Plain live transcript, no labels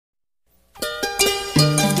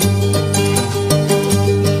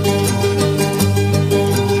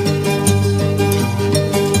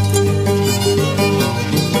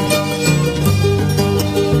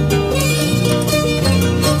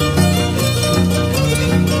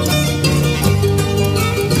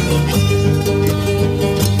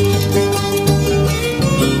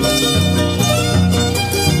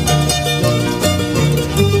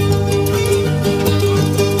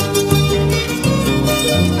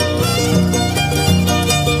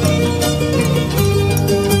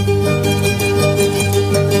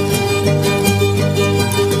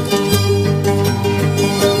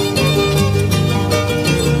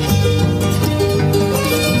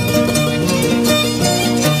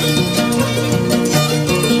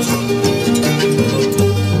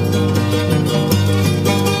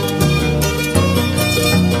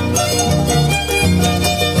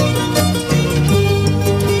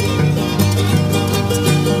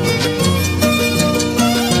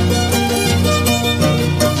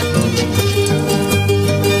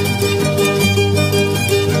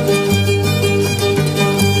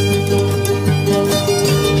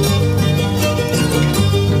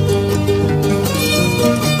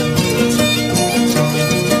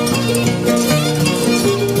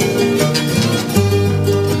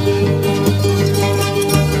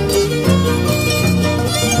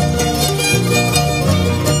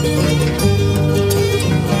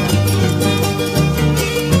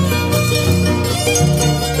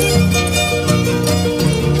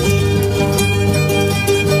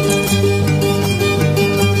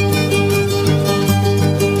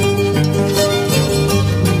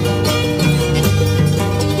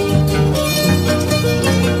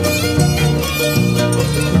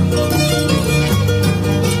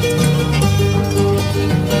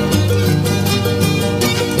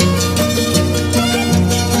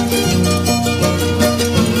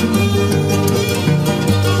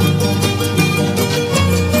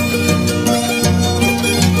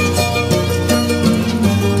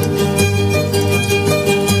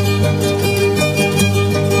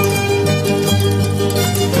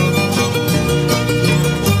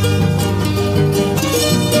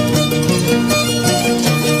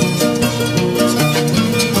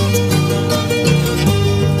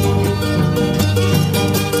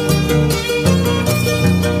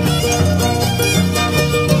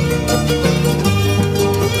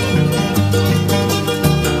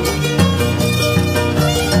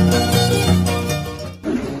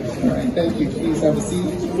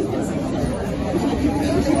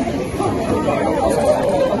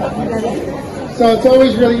So it's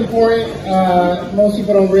always really important. Most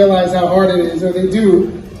people don't realize how hard it is, or they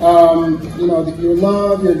do. You know, your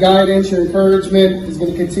love, your guidance, your encouragement is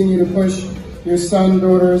going to continue to push your son,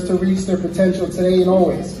 daughters to reach their potential today and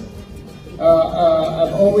always.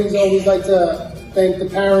 I've always liked to thank the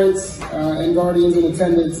parents and guardians in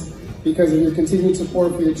attendance because of your continued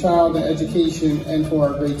support for your child and education and for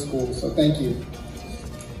our great school. So thank you.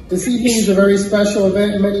 This evening is a very special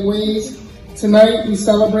event in many ways. Tonight, we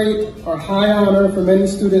celebrate our high honor for many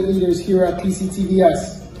student leaders here at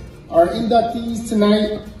PCTVS. Our inductees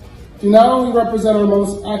tonight do not only represent our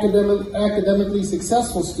most academically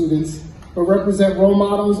successful students, but represent role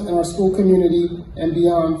models in our school community and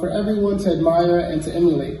beyond for everyone to admire and to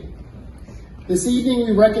emulate. This evening,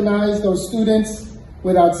 we recognize those students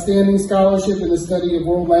with outstanding scholarship in the study of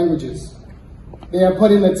world languages. They have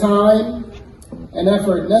put in the time and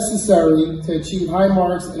effort necessary to achieve high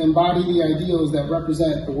marks and embody the ideals that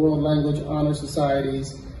represent the World Language Honor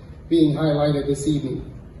Societies being highlighted this evening.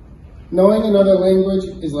 Knowing another language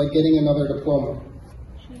is like getting another diploma.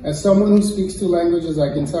 As someone who speaks two languages,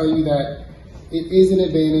 I can tell you that it is an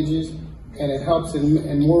advantage and it helps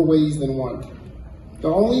in more ways than one. The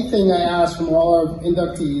only thing I ask from all our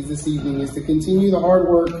inductees this evening is to continue the hard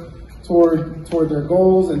work toward their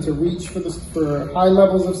goals and to reach for high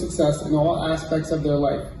levels of success in all aspects of their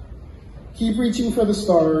life. Keep reaching for the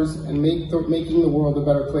stars and making the world a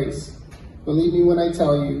better place. Believe me when I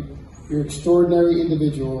tell you, you're extraordinary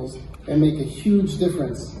individuals and make a huge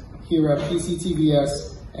difference here at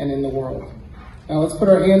PCTVS and in the world. Now let's put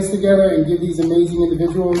our hands together and give these amazing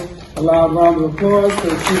individuals a loud round of applause for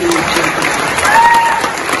achieving this.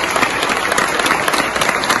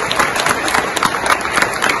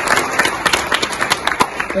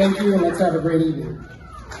 Thank you, and let's have a great evening.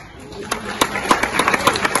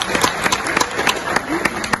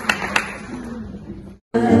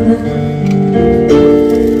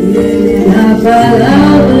 Tiene la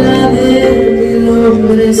palabra de mil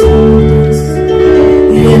hombres juntos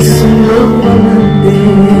y es un loco amante,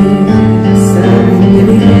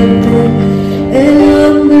 sangriento, el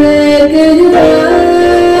hombre que yo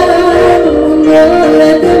amo, no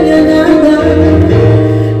le tenía nada,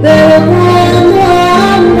 pero cuando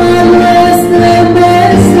ama lo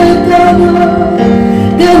estremece todo,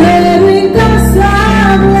 guerrero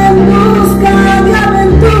incansable en busca de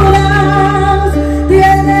aventura.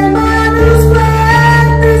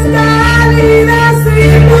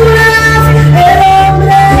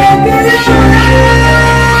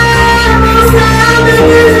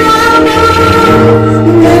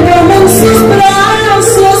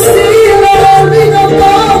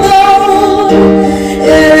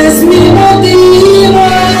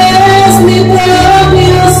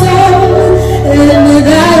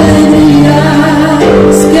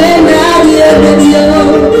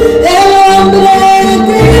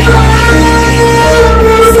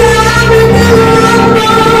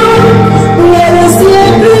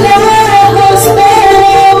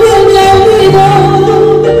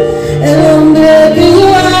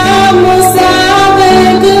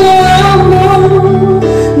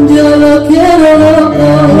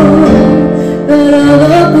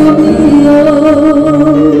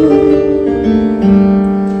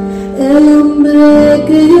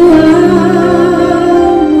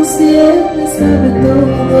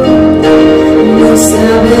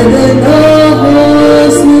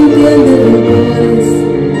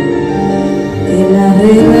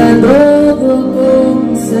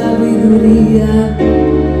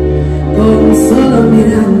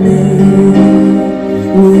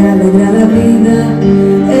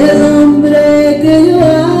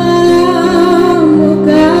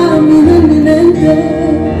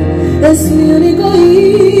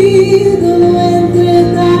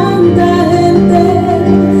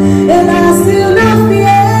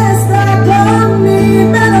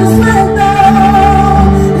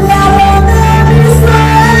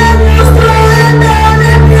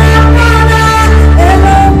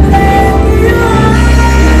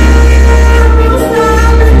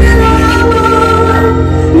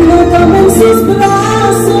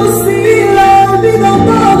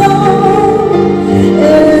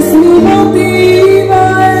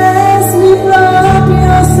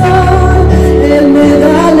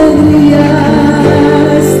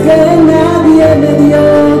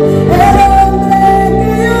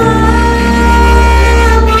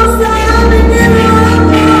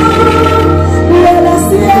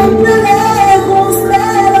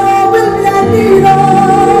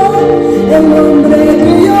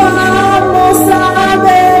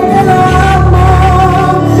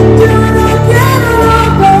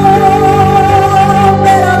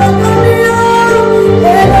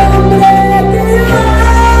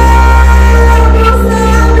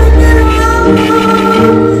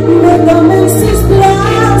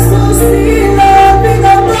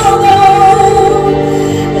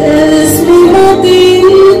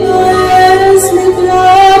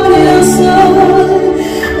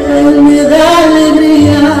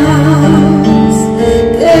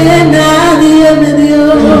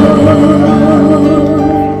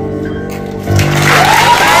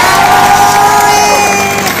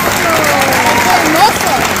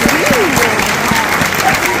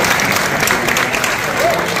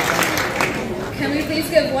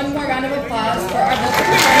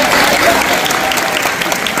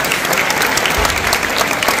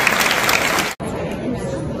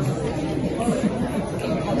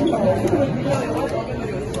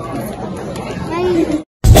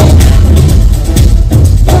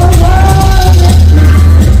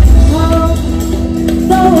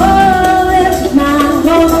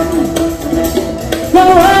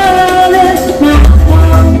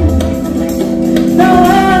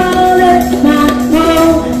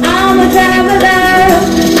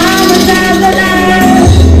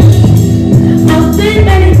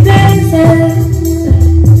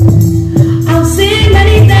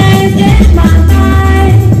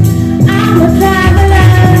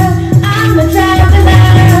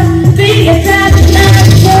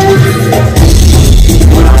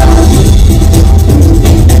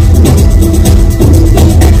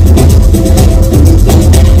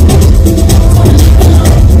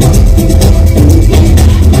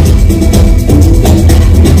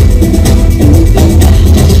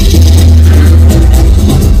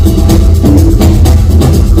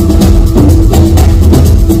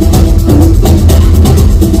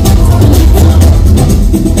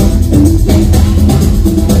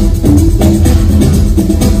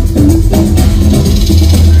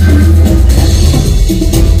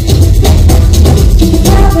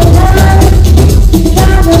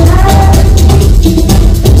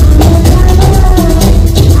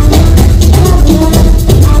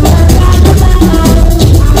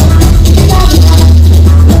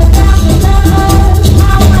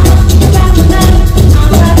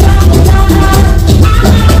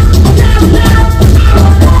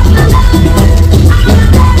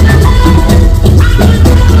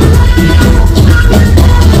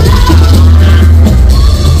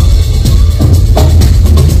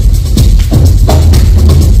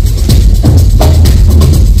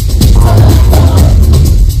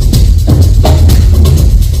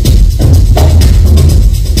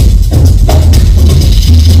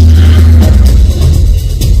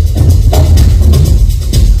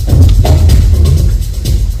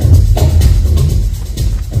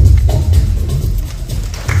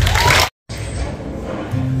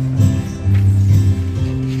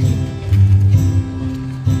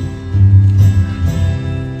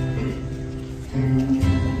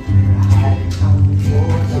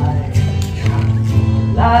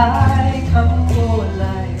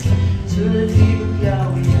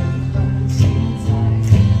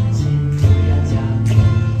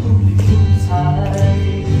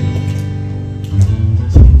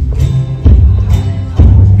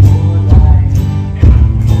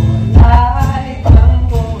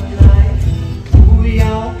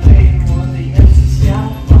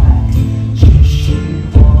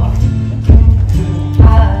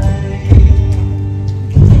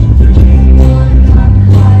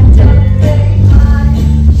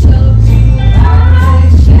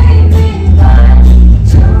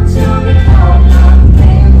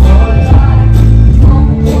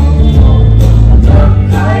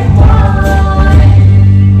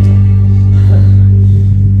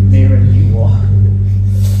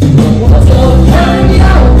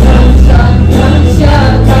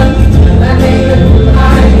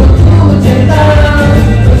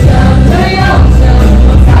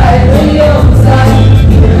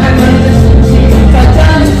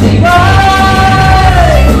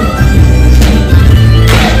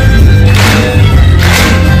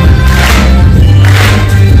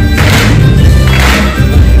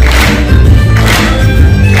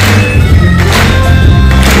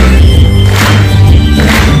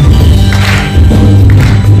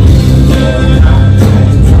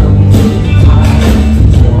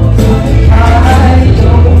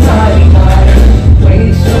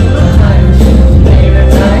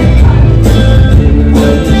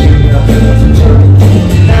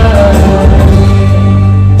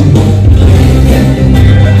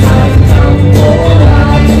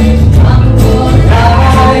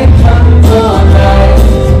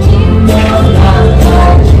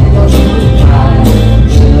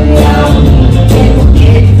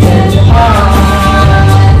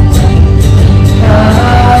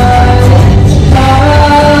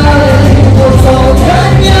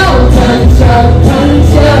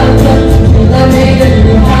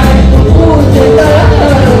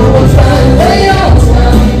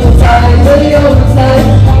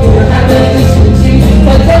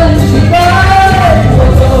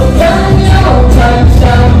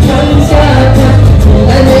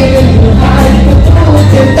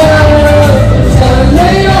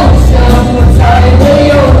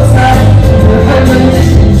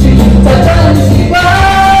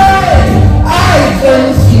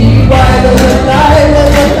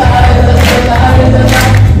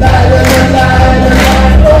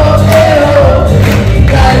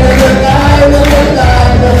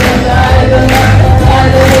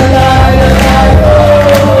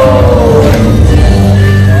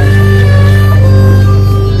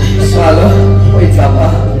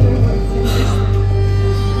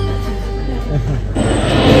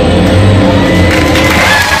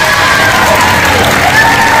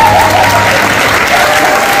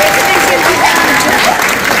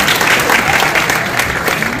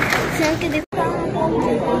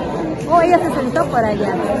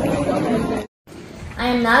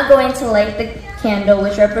 now going to light the candle,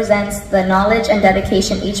 which represents the knowledge and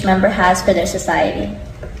dedication each member has for their society.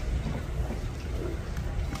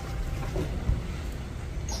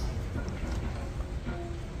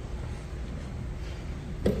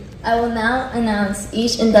 I will now announce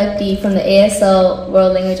each inductee from the ASL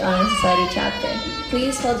World Language Honor Society chapter.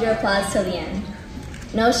 Please hold your applause till the end.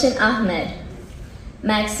 Noshin Ahmed,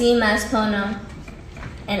 Maxine Maspono,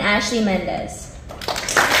 and Ashley Mendez.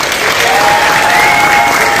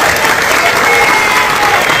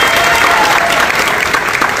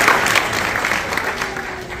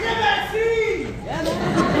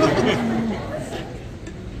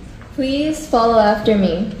 Please follow after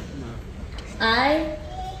me. I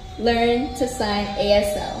learned to sign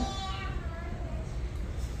ASL.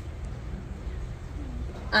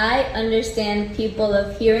 I understand people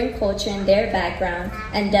of hearing culture and their background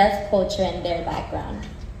and deaf culture and their background.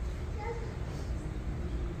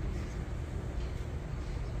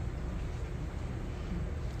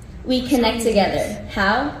 We connect together.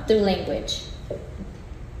 How? Through language.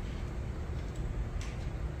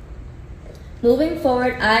 Moving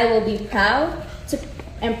forward, I will be proud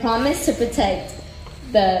and promise to protect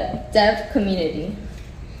the deaf community.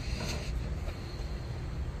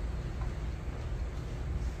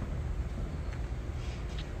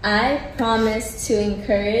 I promise to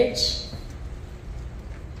encourage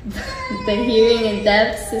the hearing and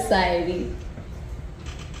deaf society.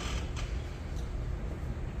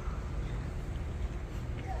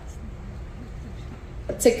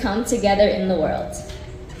 To come together in the world.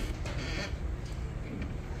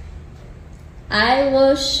 I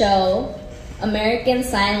will show American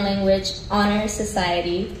Sign Language Honor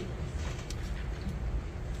Society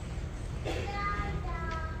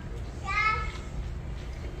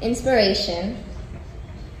inspiration,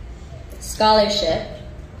 scholarship,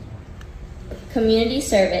 community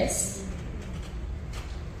service,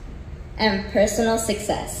 and personal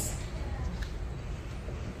success.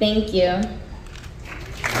 Thank you.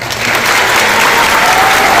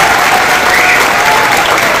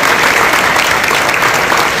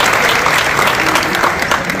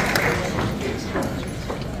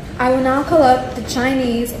 I will now call up the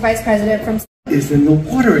Chinese Vice President from... Is in the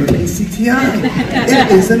water in PCTI.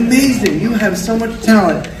 It is amazing. You have so much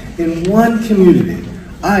talent in one community.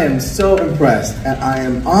 I am so impressed, and I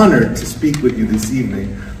am honored to speak with you this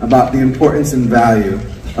evening about the importance and value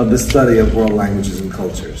of the study of world languages and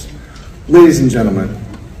cultures. Ladies and gentlemen,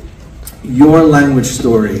 your language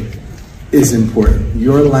story is important.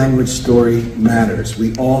 Your language story matters.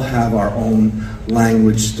 We all have our own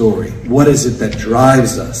language story. What is it that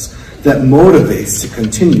drives us, that motivates to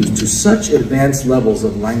continue to such advanced levels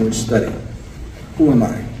of language study? Who am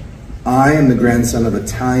I? I am the grandson of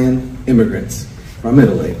Italian immigrants from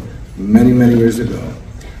Italy many, many years ago,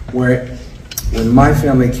 where when my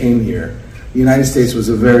family came here, the United States was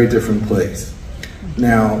a very different place.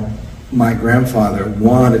 Now, my grandfather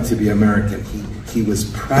wanted to be American. He was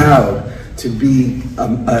proud to be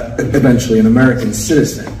eventually an American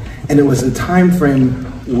citizen. And it was a time frame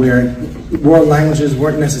where world languages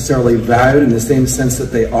weren't necessarily valued in the same sense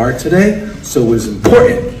that they are today, so it was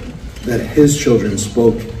important that his children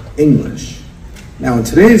spoke English. Now in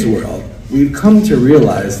today's world, we've come to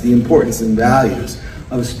realize the importance and values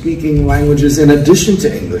of speaking languages in addition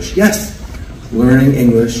to English. Yes, learning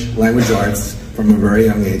English, language arts from a very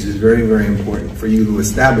young age is very, very important for you to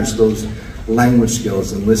establish those language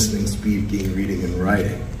skills in listening, speaking, reading, and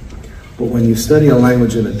writing. But when you study a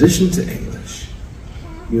language in addition to English,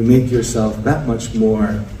 you make yourself that much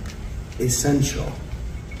more essential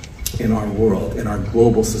in our world, in our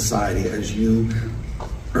global society, as you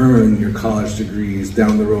earn your college degrees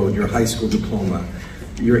down the road, your high school diploma.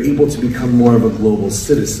 You're able to become more of a global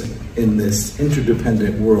citizen in this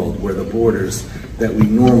interdependent world where the borders that we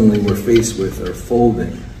normally were faced with are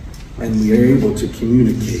folding, and we are able to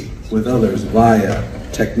communicate with others via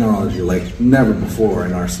technology like never before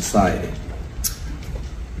in our society.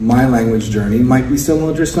 My language journey might be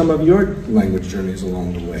similar to some of your language journeys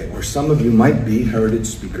along the way, or some of you might be heritage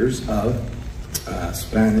speakers of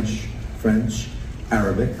Spanish, French,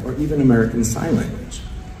 Arabic, or even American Sign Language.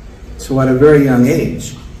 So at a very young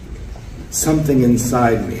age, something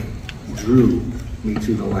inside me drew me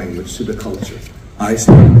to the language, to the culture. I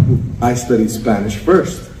studied Spanish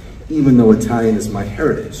first, even though Italian is my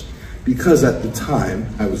heritage, because at the time,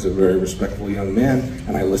 I was a very respectful young man,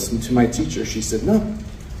 and I listened to my teacher. She said, no,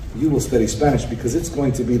 you will study Spanish because it's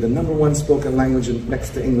going to be the #1 spoken language next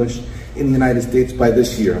to English in the United States by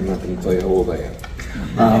this year. I'm not going to tell you how old I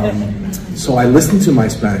am. So I listened to my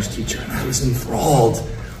Spanish teacher, and I was enthralled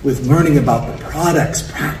with learning about the products,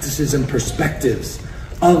 practices, and perspectives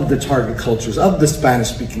of the target cultures, of the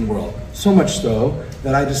Spanish-speaking world. So much so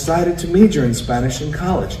that I decided to major in Spanish in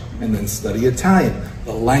college and then study Italian,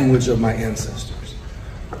 the language of my ancestors.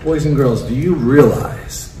 Boys and girls, do you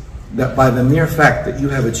realize that by the mere fact that you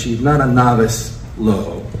have achieved not a novice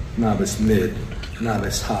low, novice mid,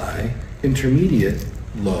 novice high, intermediate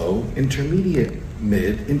low, intermediate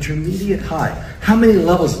mid, intermediate high, how many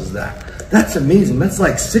levels is that? That's amazing. That's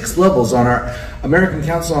like 6 levels on our American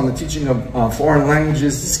Council on the Teaching of Foreign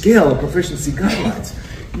Languages scale of proficiency guidelines.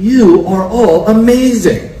 You are all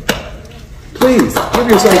amazing. Please, give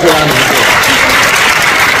yourselves a round of applause.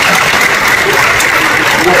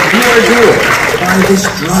 What you are doing by this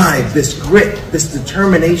drive, this grit, this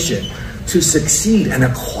determination to succeed and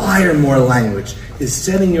acquire more language is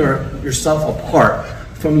setting yourself apart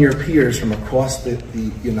from your peers from across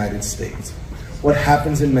the United States. What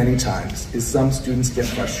happens in many times is some students get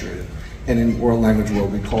frustrated, and in world language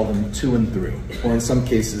world we call them 2 and through, or in some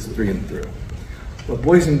cases 3 and through. But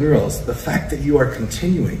boys and girls, the fact that you are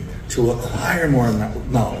continuing to acquire more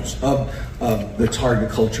knowledge of the target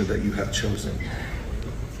culture that you have chosen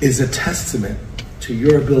is a testament to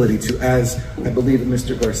your ability to, as I believe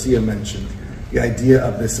Mr. Garcia mentioned, the idea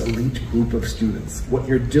of this elite group of students. What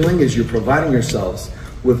you're doing is you're providing yourselves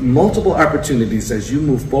with multiple opportunities as you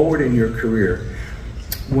move forward in your career.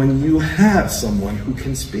 When you have someone who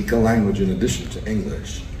can speak a language in addition to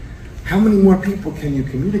English, how many more people can you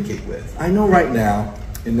communicate with? I know right now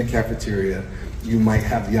in the cafeteria, you might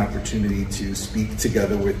have the opportunity to speak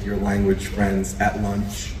together with your language friends at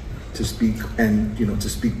lunch, to speak and to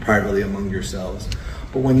speak privately among yourselves.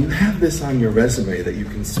 But when you have this on your resume that you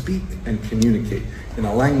can speak and communicate in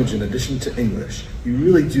a language in addition to English, you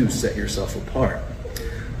really do set yourself apart.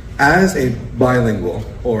 As a bilingual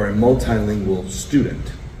or a multilingual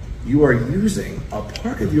student, you are using a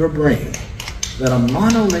part of your brain that a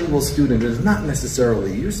monolingual student is not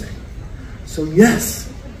necessarily using. So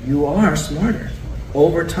yes, you are smarter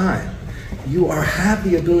over time. You have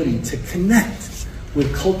the ability to connect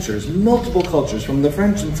with cultures, multiple cultures from the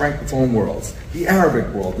French and Francophone worlds, the Arabic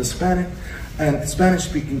world, the Spanish and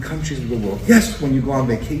Spanish-speaking countries of the world. Yes, when you go on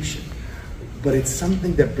vacation, but it's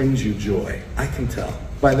something that brings you joy, I can tell,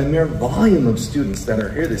 by the mere volume of students that are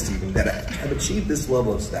here this evening that have achieved this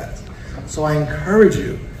level of status. So I encourage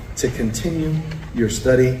you to continue your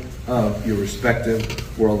study of your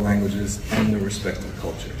respective world languages and their respective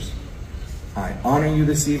cultures. I honor you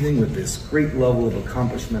this evening with this great level of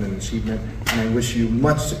accomplishment and achievement, and I wish you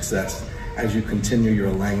much success as you continue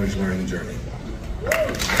your language learning journey.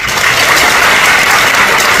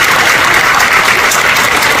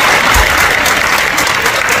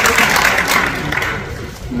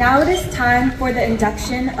 Now it is time for the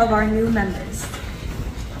induction of our new members.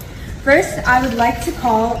 First, I would like to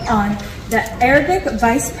call on the Arabic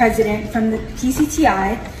Vice President from the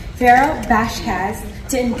PCTI, Farah Bashkaz,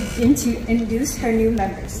 to introduce her new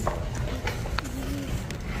members.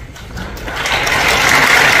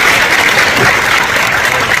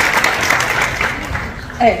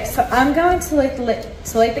 Okay, so I'm going to light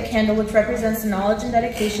the candle, which represents the knowledge and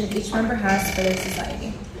dedication each member has for their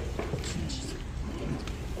society.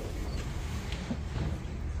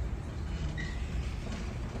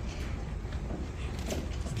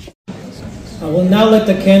 I will now light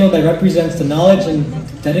the candle that represents the knowledge and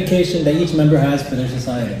dedication that each member has for their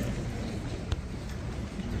society.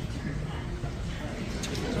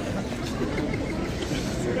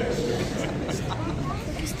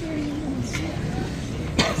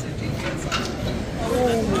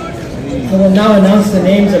 I will now announce the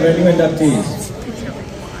names of our new inductees.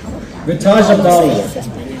 Ritaj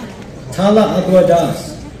Abdallah, Tala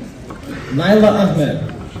Aguadas, Naila Ahmed,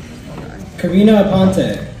 Karina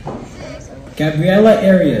Aponte, Gabriela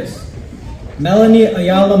Arias, Melanie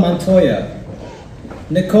Ayala Montoya,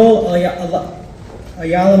 Nicole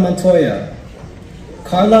Ayala Montoya,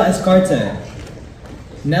 Carla Escarte,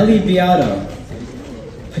 Nelly Beato,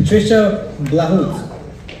 Patricia Blahut,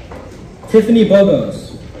 Tiffany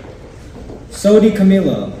Bogos, Sodi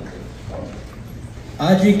Camilo,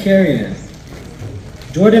 Audrey Carrion,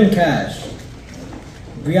 Jordan Cash,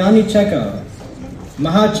 Brianni Checo,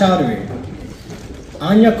 Maha Chowdhury,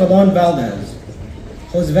 Anya Colon Valdez,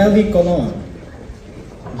 Josveli Colon,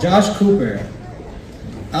 Josh Cooper,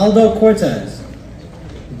 Aldo Cortez,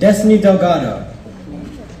 Destiny Delgado,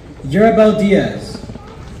 Yurabel Diaz,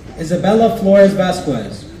 Isabella Flores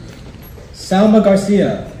Vasquez, Salma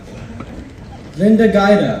Garcia, Linda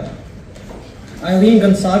Gaida, Eileen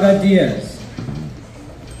Gonzaga Diaz,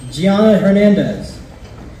 Gianna Hernandez,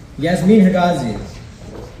 Yasmin Higazi,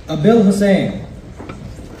 Abil Hussein,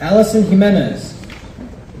 Allison Jimenez,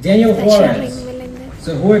 Daniel Juarez,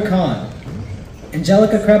 Zahur Khan,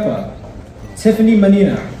 Angelica Crepa, Tiffany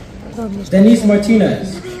Manina, Denise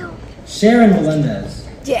Martinez, Sharon Melendez,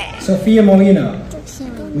 Sofia Molina,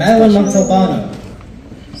 Madeline Montalbano,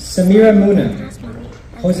 Samira Munin,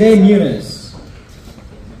 Jose Muniz,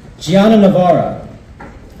 Gianna Navarra,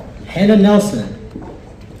 Hannah Nelson,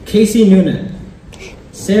 Casey Noonan,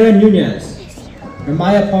 Sarah Nunez,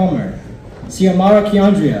 Ramaya Palmer, Xiomara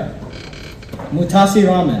Kiandria, Mutasi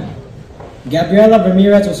Rahman, Gabriela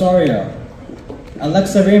Ramirez Osorio,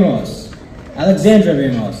 Alexa Ramos, Alexandra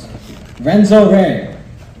Ramos, Renzo Ray,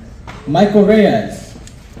 Michael Reyes,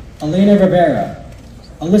 Elena Rivera,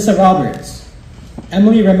 Alyssa Roberts,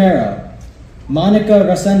 Emily Romero, Monica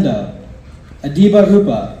Rosendo, Adiba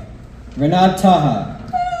Rupa, Renat Taha,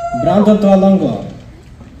 Brandon Tualongo,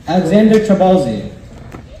 Alexander Trabalzi,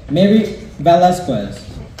 Mary Velasquez,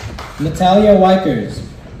 Natalia Wikers,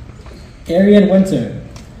 Arian Winter,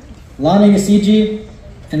 Lana Yasiji,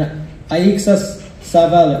 and Aixa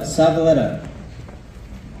Savaleta.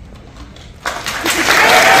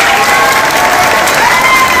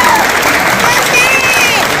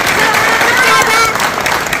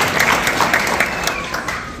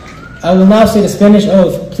 I will now say the Spanish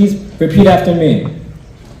oath. Please repeat after me.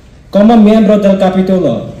 Como miembro del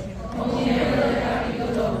capítulo,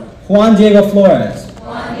 Juan Diego Flores,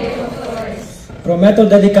 prometo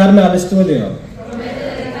dedicarme al estudio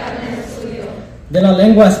de la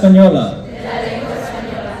lengua española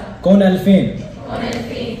con el fin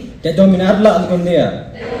de dominarla algún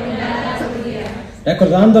día,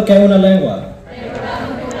 recordando que una lengua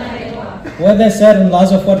puede ser un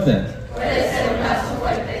lazo fuerte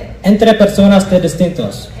entre personas de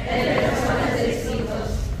distintos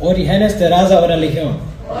orígenes de raza o religión.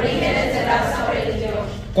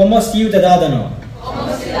 Como ciudadano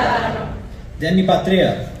de mi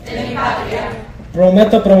patria,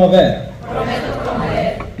 prometo promover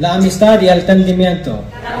la amistad y el entendimiento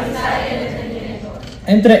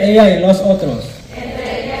entre ella y los otros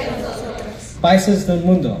países del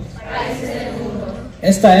mundo.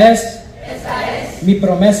 Esta es mi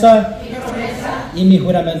promesa y mi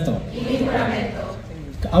juramento.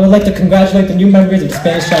 I would like to congratulate the new members of the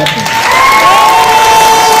Spanish chapter.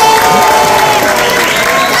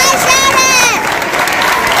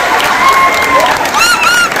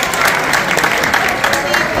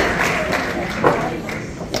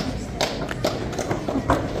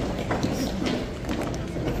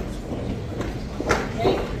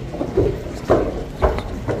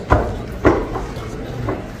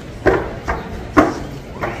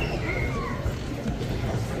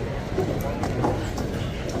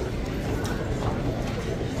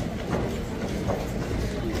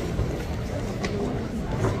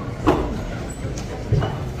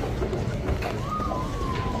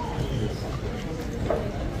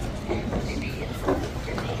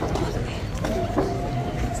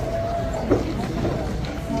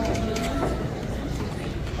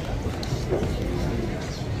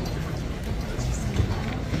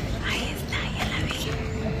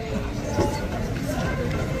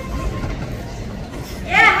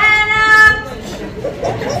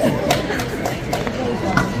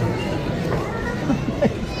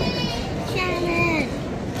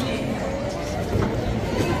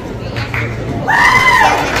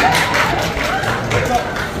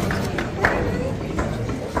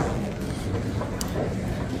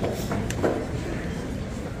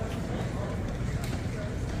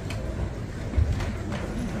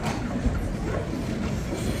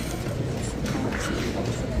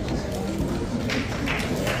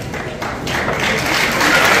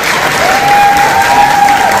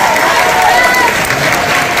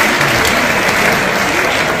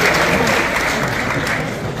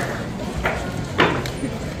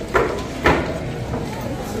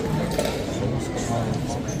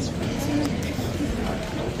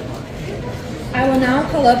 I will now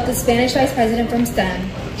call up the Spanish Vice President from STEM,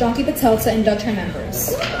 Jonky Patel, to induct her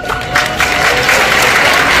members. I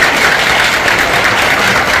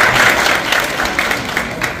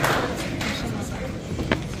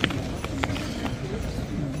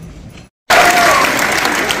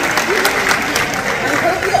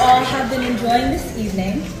hope you all have been enjoying this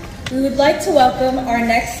evening. We would like to welcome our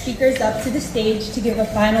next speakers up to the stage to give a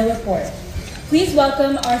final report. Please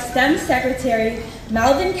welcome our STEM Secretary,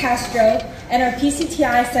 Malvin Castro, and our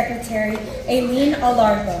PCTI Secretary, Aileen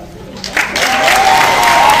Alargo.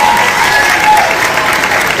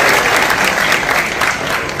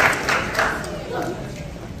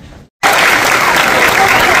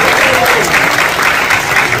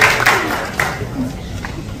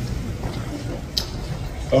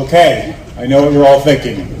 Okay, I know what you're all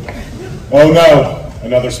thinking. Oh no,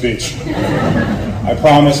 another speech. I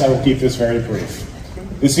promise I will keep this very brief.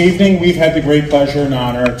 This evening, we've had the great pleasure and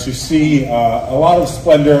honor to see a lot of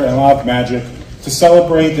splendor and a lot of magic to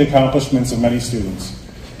celebrate the accomplishments of many students.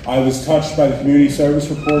 I was touched by the community service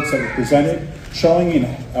reports that were presented, showing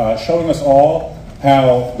us all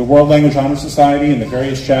how the World Language Honor Society and the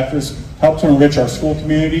various chapters help to enrich our school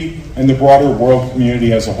community and the broader world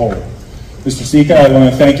community as a whole. Mr. Sika, I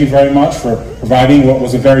want to thank you very much for providing what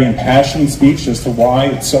was a very impassioned speech as to why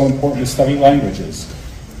it's so important to study languages.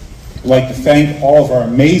 I'd like to thank all of our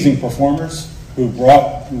amazing performers who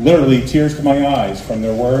brought literally tears to my eyes from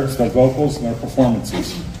their words, their vocals, and their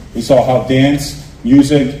performances. We saw how dance,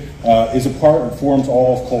 music is a part and forms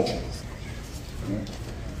all of culture.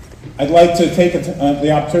 I'd like to take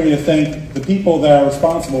the opportunity to thank the people that are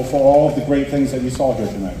responsible for all of the great things that you saw here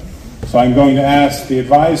tonight. So I'm going to ask the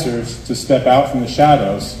advisors to step out from the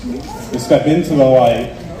shadows, to step into the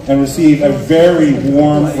light, and receive a very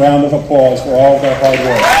warm round of applause for all of their hard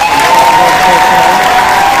work.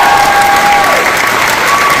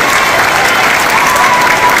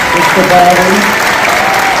 Mr. Bradley,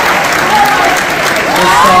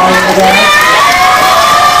 Ms. Melendez,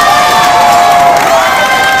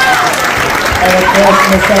 and of course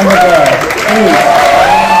Ms. Melendez. Please.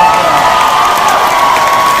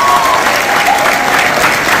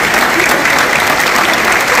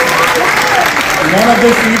 None of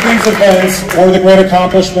this evening's events or the great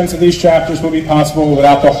accomplishments of these chapters would be possible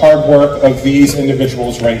without the hard work of these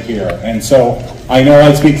individuals right here. And so I know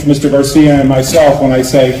I speak for Mr. Garcia and myself when I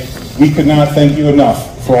say we could not thank you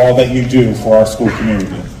enough for all that you do for our school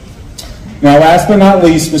community. Now, last but not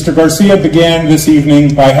least, Mr. Garcia began this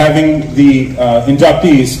evening by having the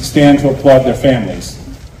inductees stand to applaud their families.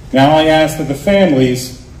 Now I ask that the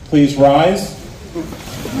families please rise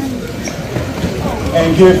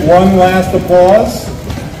and give one last applause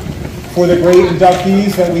for the great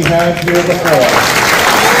inductees that we have here before us.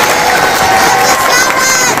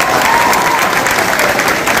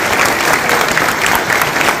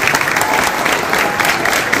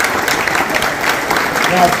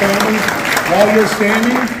 Now, families, while you're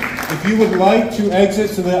standing, if you would like to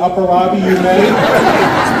exit to the upper lobby, you may.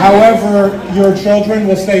 However, your children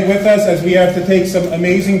will stay with us as we have to take some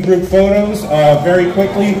amazing group photos very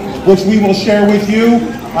quickly, which we will share with you.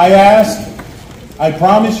 I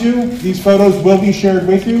promise you, these photos will be shared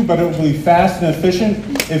with you, but it will be fast and efficient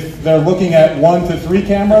if they're looking at 1 to 3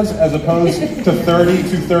 cameras as opposed to 30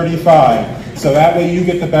 to 35. So that way you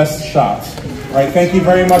get the best shots. All right, thank you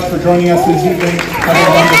very much for joining us this evening. Have a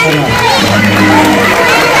wonderful night.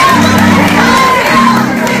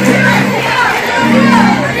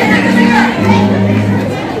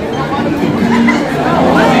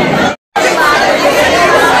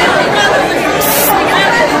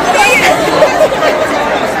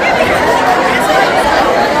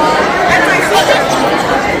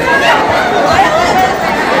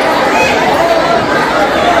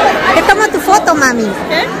 Te tomo tu foto, mami.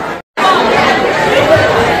 ¿Qué?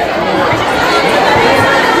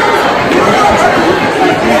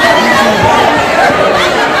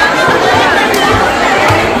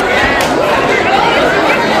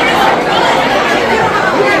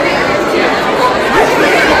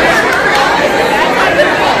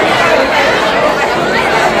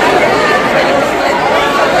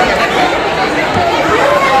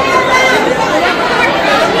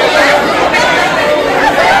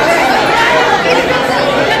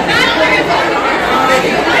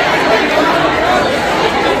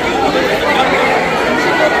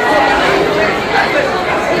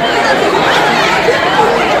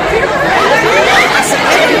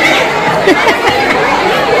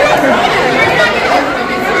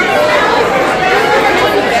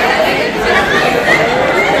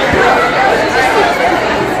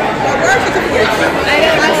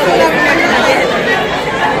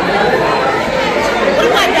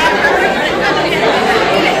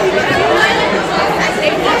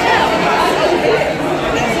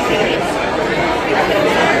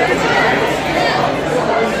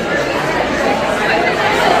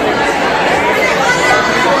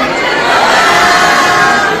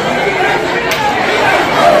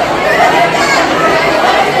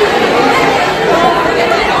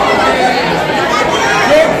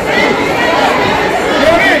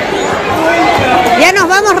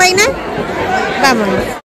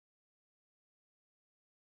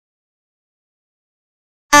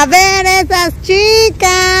 A ver esas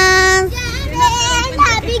chicas.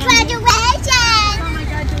 Happy graduation. Oh, my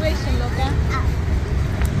graduation, loca.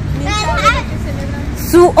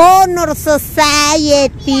 Su Honor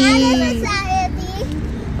Society.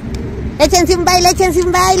 Échense un baile, échense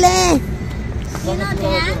un baile. You know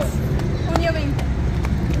dance? Junio 20.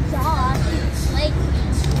 Like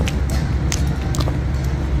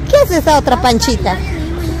 ¿Qué es esa otra panchita?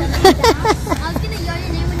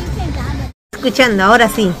 Escuchando, ahora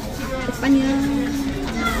sí. Español.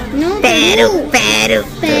 No, Perú, Perú,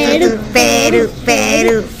 Perú, Perú,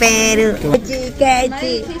 Perú, Perú.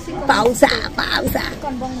 Kechi. Pausa, pausa.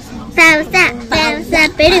 Pausa, pausa,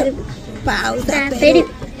 Perú. Pausa, Perú.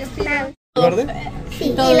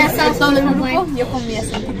 Sí, y la salsa Todo el grupo, yo comí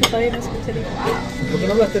así, porque todavía no escuché. Digo, ¿Por qué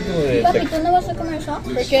no hablaste tú de papi, ¿tú no vas a comer eso?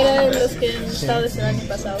 Porque era de los que estaba desde el año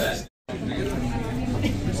pasado.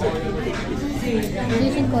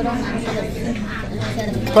 Dicen corona.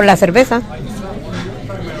 Por la cerveza.